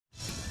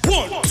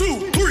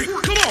1, 2, 3,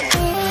 come on.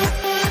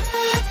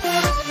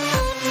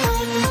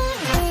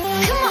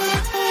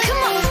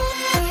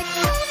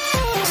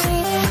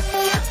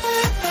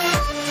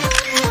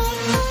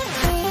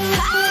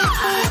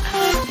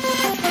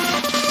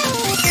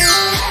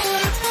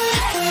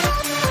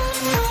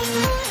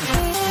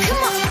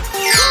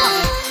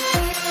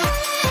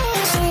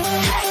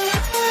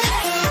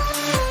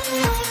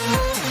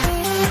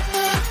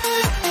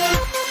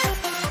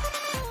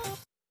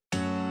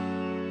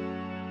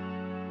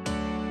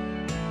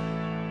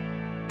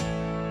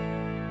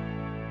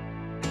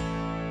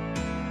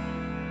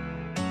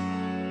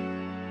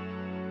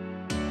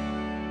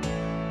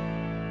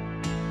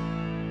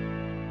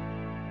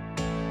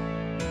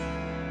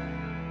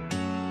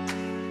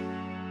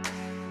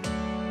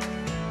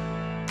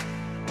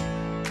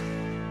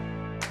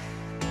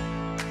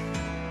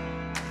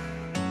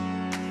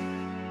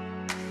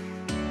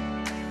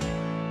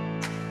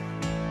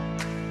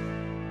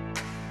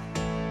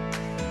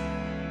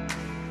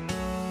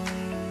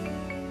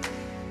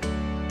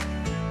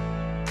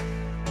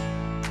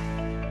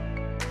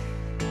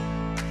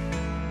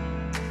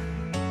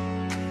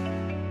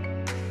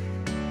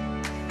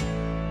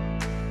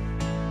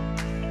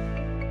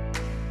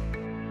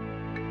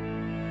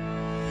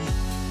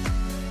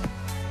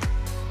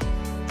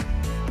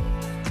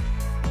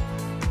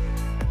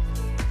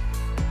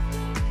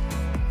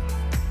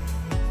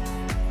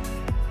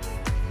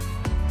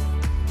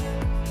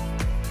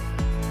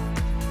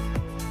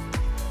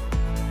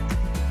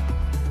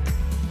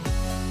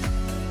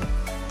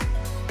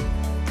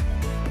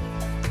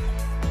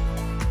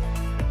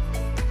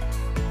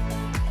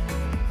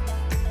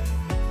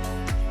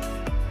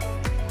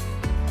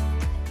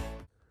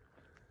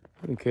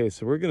 Okay,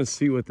 so we're gonna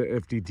see what the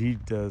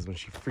FDD does when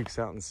she freaks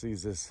out and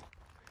sees this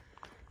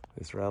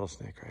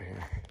rattlesnake right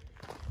here.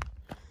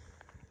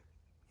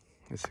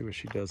 Let's see what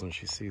she does when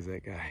she sees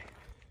that guy.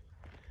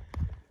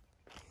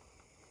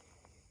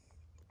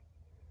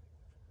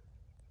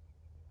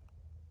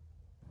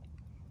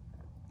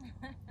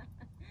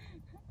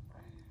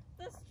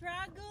 The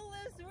struggle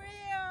is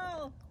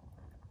real.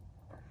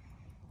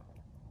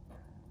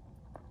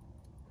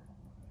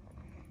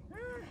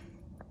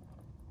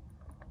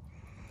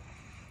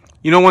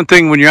 You know one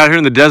thing, when you're out here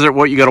in the desert,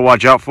 what you gotta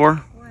watch out for?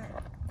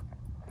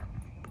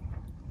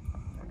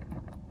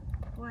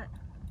 What?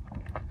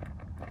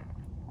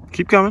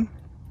 Keep coming.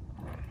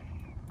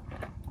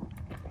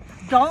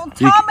 Don't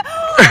tell me.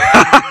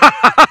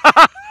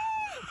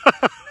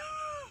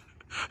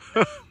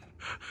 Is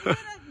it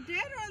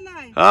dead or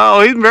alive?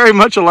 Oh, he's very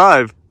much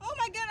alive. Oh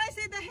my God, I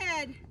see the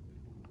head.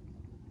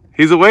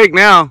 He's awake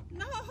now.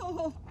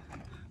 No.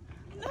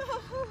 No.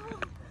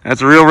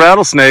 That's a real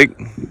rattlesnake.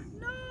 No.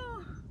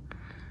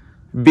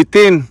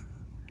 Bitin.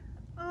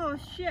 Oh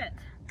shit.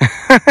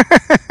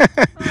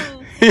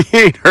 Oh. He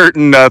ain't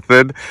hurting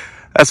nothing.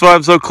 That's why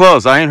I'm so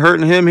close. I ain't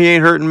hurting him, he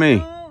ain't hurting me.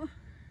 No.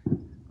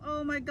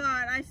 Oh my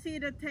God, I see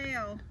the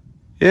tail.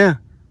 Yeah.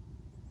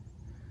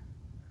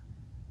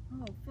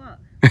 Oh fuck.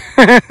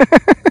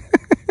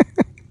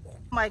 Oh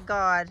my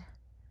God.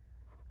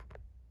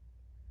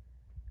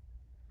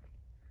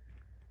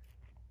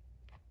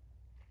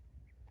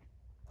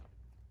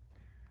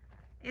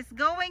 It's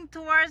going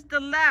towards the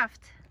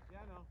left. Yeah,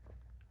 I know.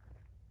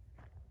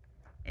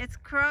 It's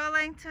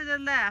crawling to the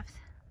left.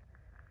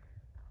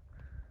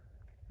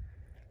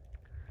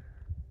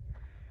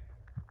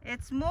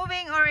 It's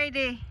moving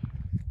already.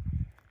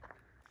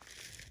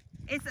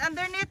 It's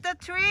underneath the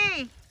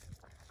tree.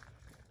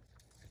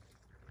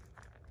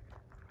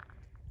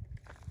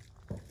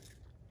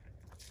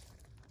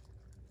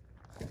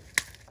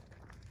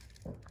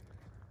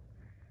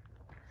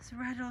 It's a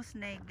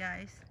rattlesnake,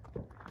 guys.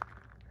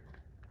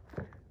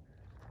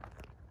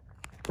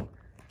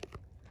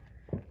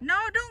 No,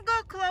 don't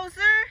go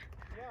closer.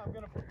 Yeah, I'm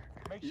gonna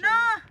make sure No.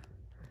 he's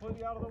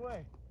completely out of the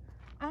way.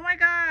 Oh my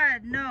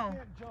God, You no.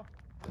 can't jump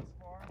this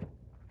far.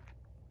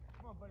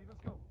 Come on, buddy, let's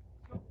go.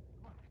 Let's go.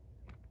 Come on.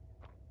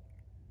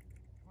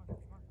 Come on,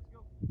 come on, let's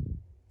go.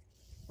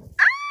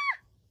 Ah!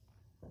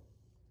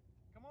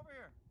 Come over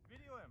here.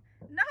 Video him.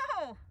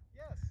 No.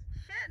 Yes.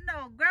 Shit,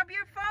 no. Grab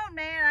your phone,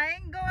 man. I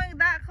ain't going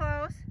that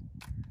close.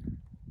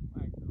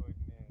 My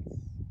goodness.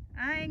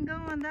 I ain't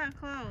going that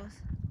close.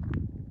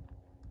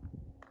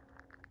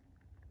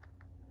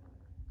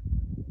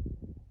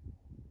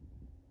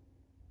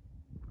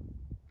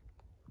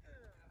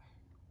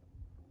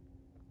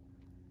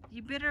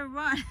 You better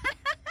run.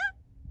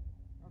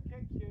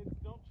 Okay, kids,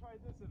 don't try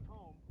this at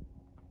home.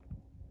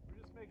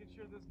 We're just making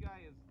sure this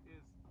guy is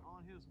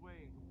on his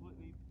way and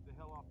completely the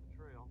hell off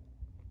the trail.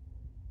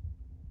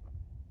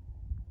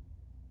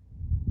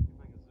 See if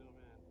I can zoom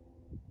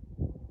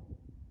in.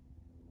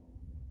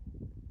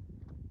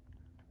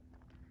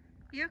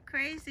 You're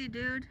crazy,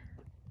 dude.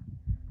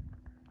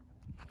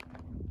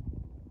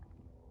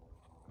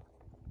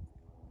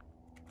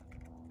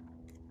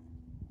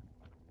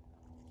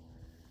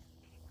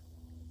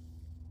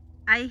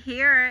 I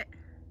hear it. The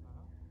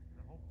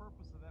whole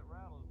purpose of that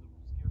rattle is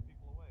to scare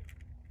people away.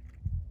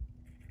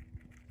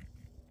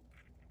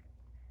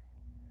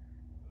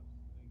 Oops,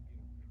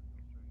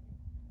 didn't get him.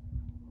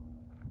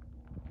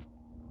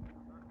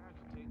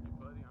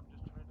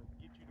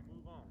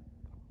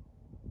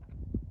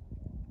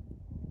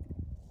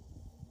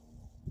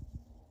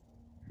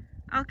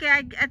 Okay,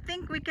 I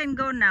think we can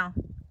go now.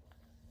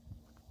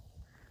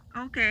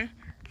 Okay.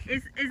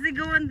 Is it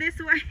going this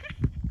way?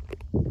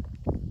 No,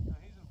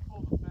 he's in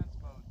full defense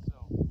mode, so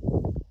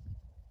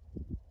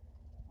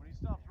when he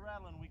stops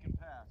rattling, we can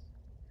pass.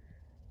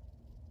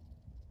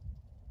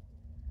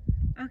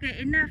 Okay,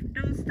 enough.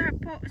 Don't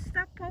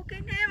stop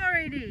poking him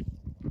already.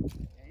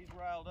 Yeah, he's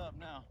riled up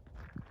now.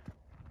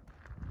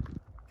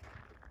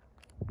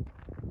 Okay,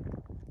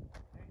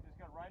 just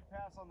got right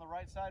pass on the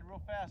right side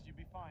real fast. You'll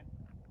be fine.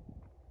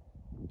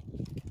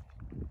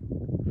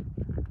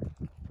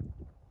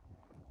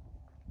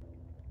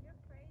 You're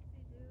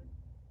crazy, dude.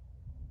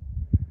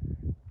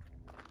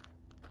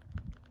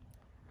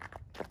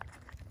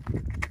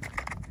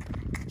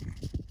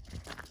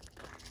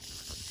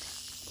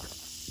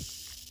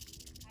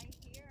 I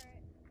hear it.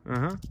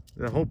 Uh-huh.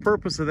 The whole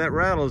purpose of that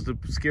rattle is to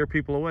scare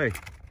people away.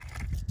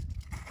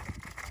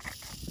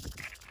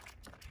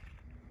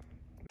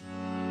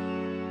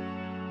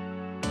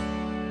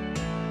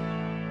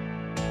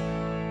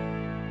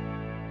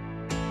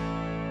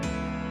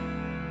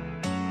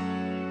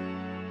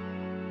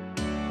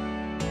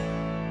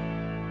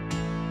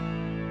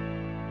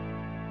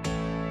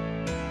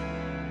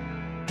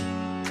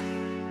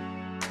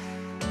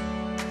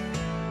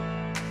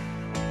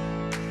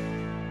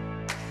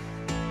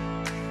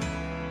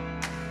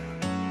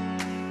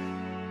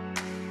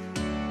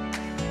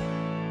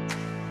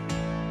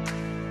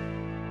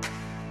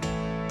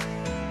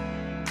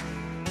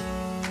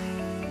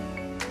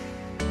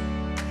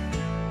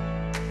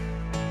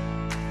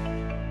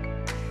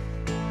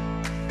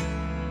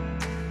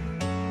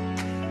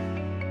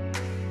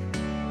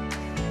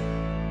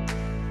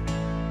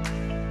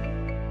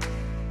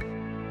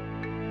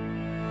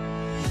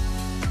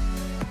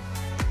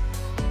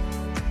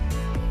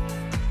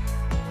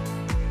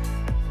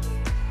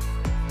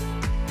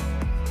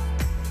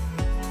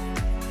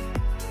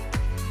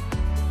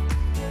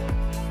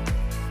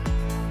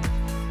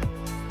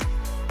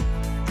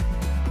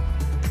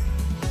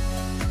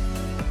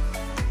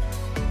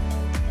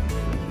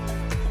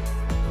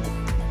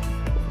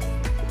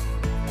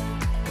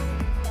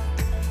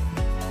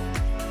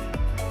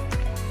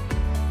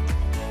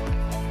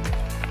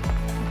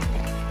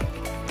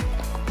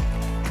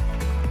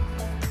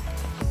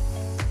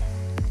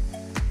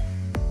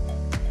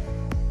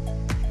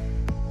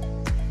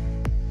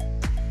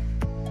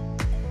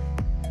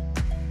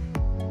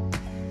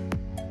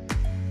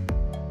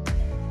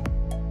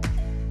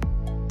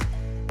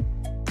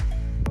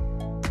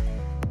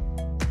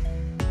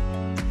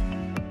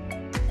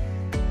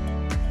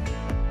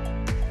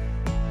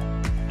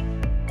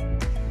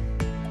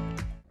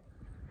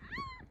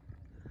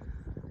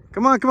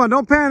 Come on,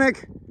 don't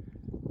panic.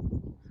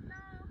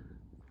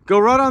 Go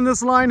right on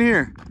this line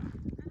here.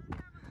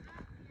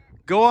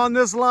 Go on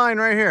this line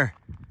right here.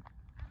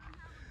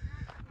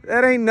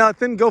 That ain't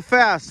nothing, go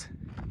fast.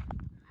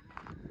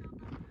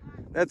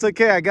 That's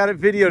okay, I got it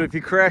videoed if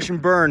you crash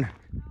and burn.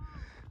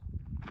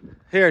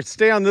 Here,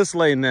 stay on this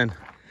lane then.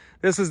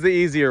 This is the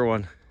easier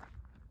one.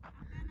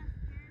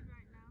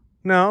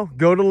 No,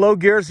 go to low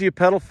gear so you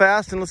pedal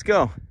fast and let's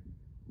go.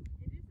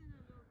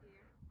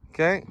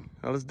 Okay,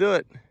 well, let's do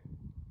it.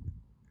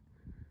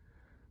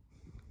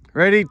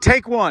 Ready,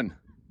 take one. If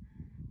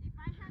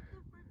I have to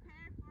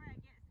prepare for it,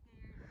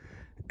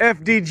 I get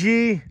scared.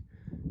 FDG,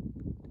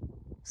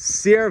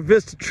 Sierra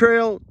Vista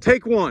Trail,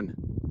 take one.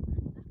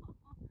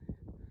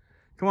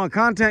 Come on,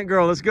 content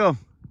girl, let's go. I'm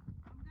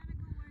gonna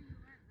go where you went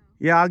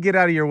though. Yeah, I'll get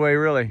out of your way,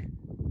 really. I'm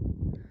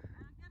gonna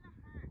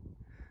hurt.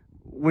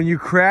 When you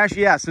crash,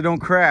 yeah, so don't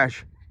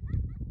crash.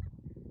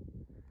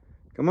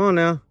 Come on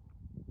now.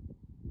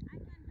 I can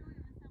do it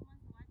when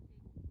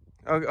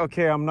someone's watching.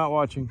 Okay, I'm not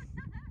watching.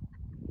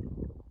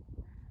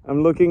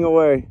 I'm looking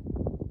away.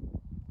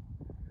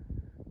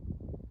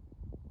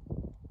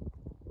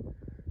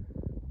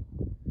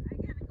 I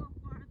gotta go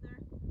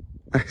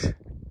farther.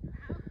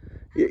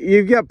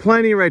 You've got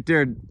plenty right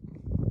there.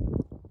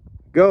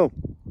 Go.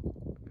 I'm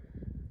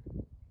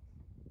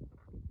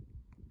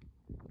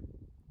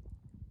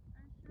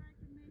sure I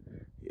can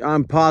make it.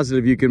 I'm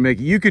positive you can make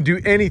it. You could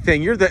do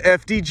anything. You're the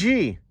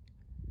FDG.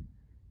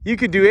 You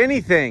could do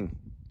anything.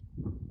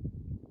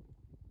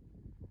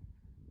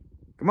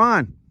 Come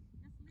on.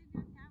 Just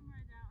leave your camera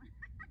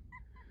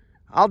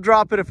down. I'll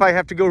drop it if I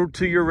have to go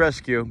to your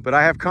rescue, but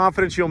I have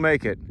confidence you'll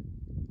make it.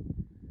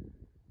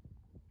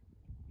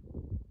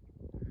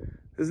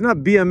 This is not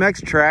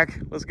BMX track.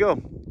 Let's go.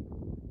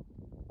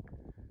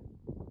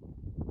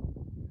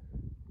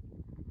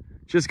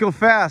 Just go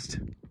fast.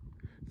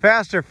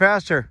 Faster,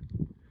 faster.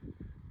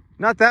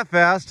 Not that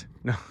fast.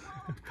 No.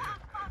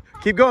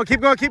 Keep going, keep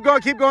going, keep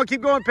going, keep going,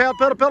 keep going. Pedal,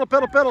 pedal, pedal,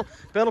 pedal, pedal.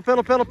 Pedal,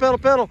 pedal, pedal, pedal,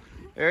 pedal.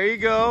 There you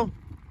go.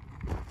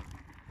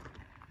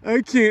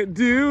 I can't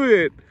do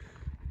it.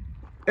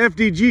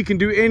 FDG can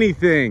do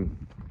anything.